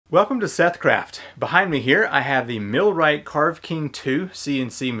Welcome to SethCraft. Behind me here I have the Mill Right Carve King 2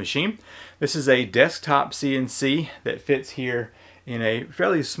 CNC machine. This is a desktop CNC that fits here in a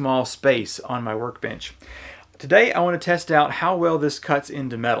fairly small space on my workbench. Today I want to test out how well this cuts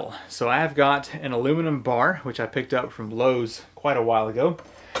into metal. So I have got an aluminum bar, which I picked up from Lowe's quite a while ago.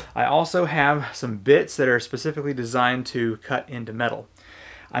 I also have some bits that are specifically designed to cut into metal.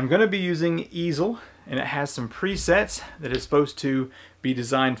 I'm going to be using Easel, and it has some presets that is supposed to be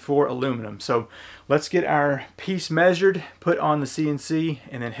designed for aluminum. So let's get our piece measured, put on the CNC,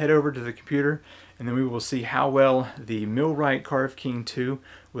 and then head over to the computer, and then we will see how well the Millright Carve King 2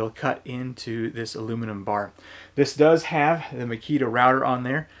 will cut into this aluminum bar. This does have the Makita router on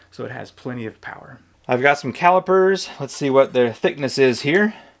there, so it has plenty of power. I've got some calipers. Let's see what their thickness is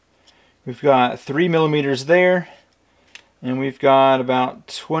here. We've got 3 millimeters there, and we've got about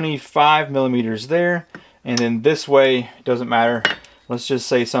 25 millimeters there, and then this way, it doesn't matter. Let's just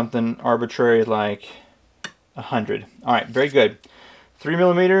say something arbitrary like 100. All right, very good. 3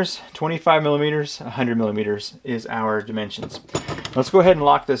 millimeters, 25 millimeters, 100 millimeters is our dimensions. Let's go ahead and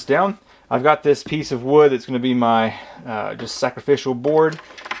lock this down. I've got this piece of wood that's going to be my just sacrificial board,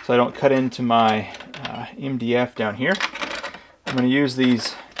 so I don't cut into my MDF down here. I'm going to use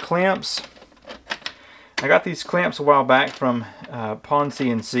these clamps. I got these clamps a while back from Pawn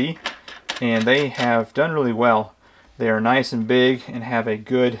CNC, and they have done really well. They are nice and big and have a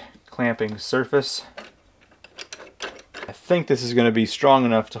good clamping surface. I think this is going to be strong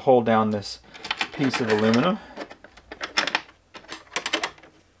enough to hold down this piece of aluminum.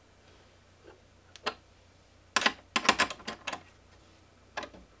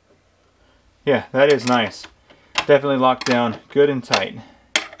 Yeah, that is nice. Definitely locked down good and tight.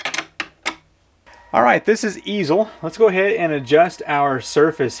 Alright, this is Easel. Let's go ahead and adjust our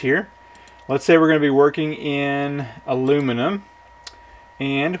surface here. Let's say we're going to be working in aluminum,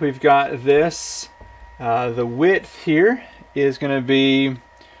 and we've got this, the width here is going to be,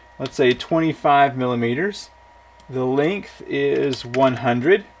 let's say 25 millimeters. The length is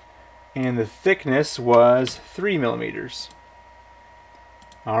 100, and the thickness was 3 millimeters.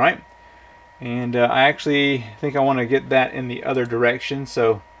 Alright, and I actually think I want to get that in the other direction,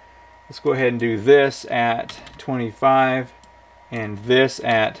 so let's go ahead and do this at 25 and this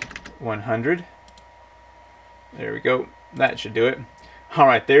at 100. There we go. That should do it.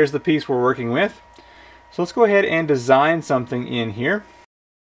 Alright, there's the piece we're working with. So let's go ahead and design something in here.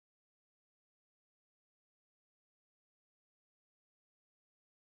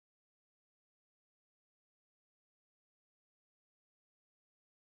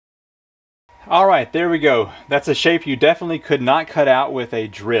 Alright, there we go. That's a shape you definitely could not cut out with a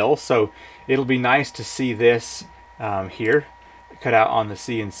drill, so it'll be nice to see this here cut out on the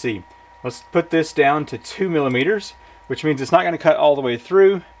CNC. Let's put this down to 2 millimeters, which means it's not going to cut all the way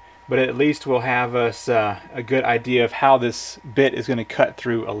through, but at least we'll have us a good idea of how this bit is going to cut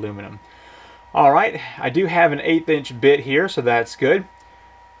through aluminum. Alright, I do have an 1/8 inch bit here, so that's good.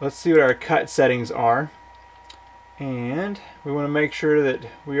 Let's see what our cut settings are. And we want to make sure that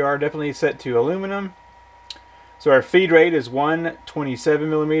we are definitely set to aluminum. So our feed rate is 127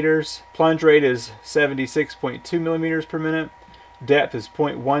 millimeters, plunge rate is 76.2 millimeters per minute, depth is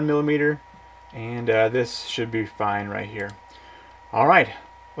 0.1 millimeter, and this should be fine right here. Alright,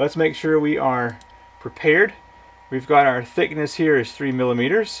 let's make sure we are prepared. We've got our thickness here is 3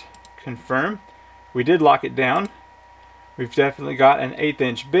 millimeters, confirm. We did lock it down. We've definitely got an 1/8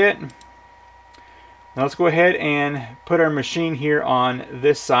 inch bit. Now let's go ahead and put our machine here on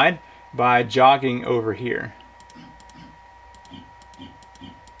this side by jogging over here.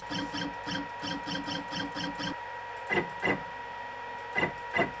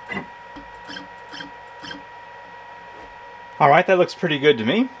 Alright, that looks pretty good to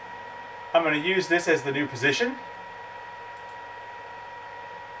me. I'm going to use this as the new position.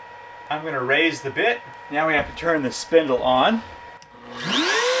 I'm going to raise the bit. Now we have to turn the spindle on.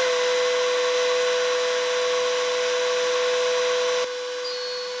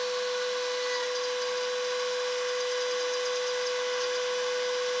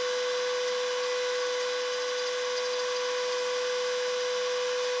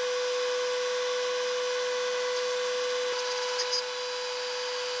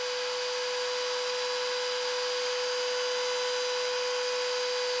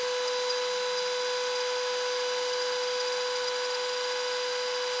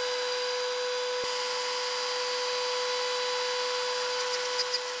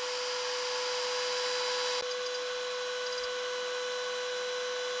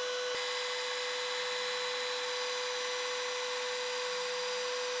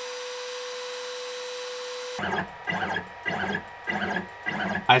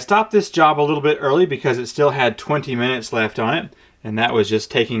 I stopped this job a little bit early because it still had 20 minutes left on it, and that was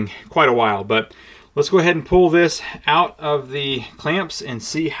just taking quite a while. But let's go ahead and pull this out of the clamps and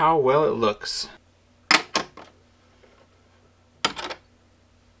see how well it looks.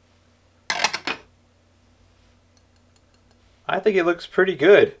 I think it looks pretty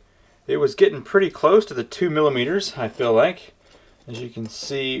good. It was getting pretty close to the 2 millimeters, I feel like, as you can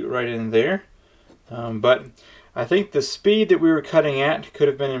see right in there. But I think the speed that we were cutting at could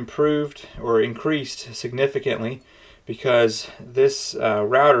have been improved or increased significantly, because this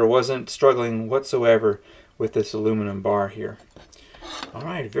router wasn't struggling whatsoever with this aluminum bar here.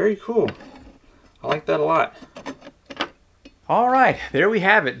 Alright, very cool. I like that a lot. Alright, there we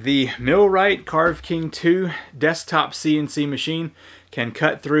have it. The Mill Right Carve King 2 desktop CNC machine can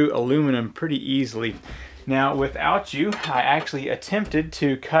cut through aluminum pretty easily. Now, without you, I actually attempted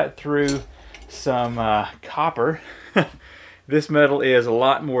to cut through some copper. This metal is a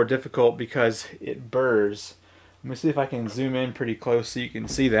lot more difficult because it burrs. Let me see if I can zoom in pretty close so you can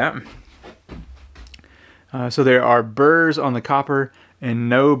see that. So there are burrs on the copper and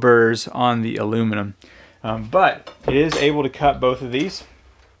no burrs on the aluminum. But it is able to cut both of these.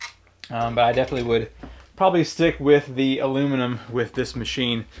 But I definitely would probably stick with the aluminum with this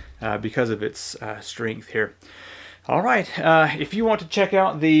machine because of its strength here. Alright, if you want to check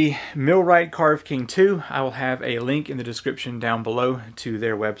out the Mill Right Carve King 2, I will have a link in the description down below to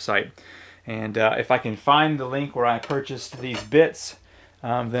their website. And if I can find the link where I purchased these bits,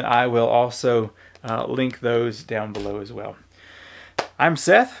 then I will also link those down below as well. I'm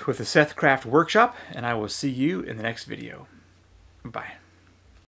Seth with the SethCraft Workshop, and I will see you in the next video. Bye.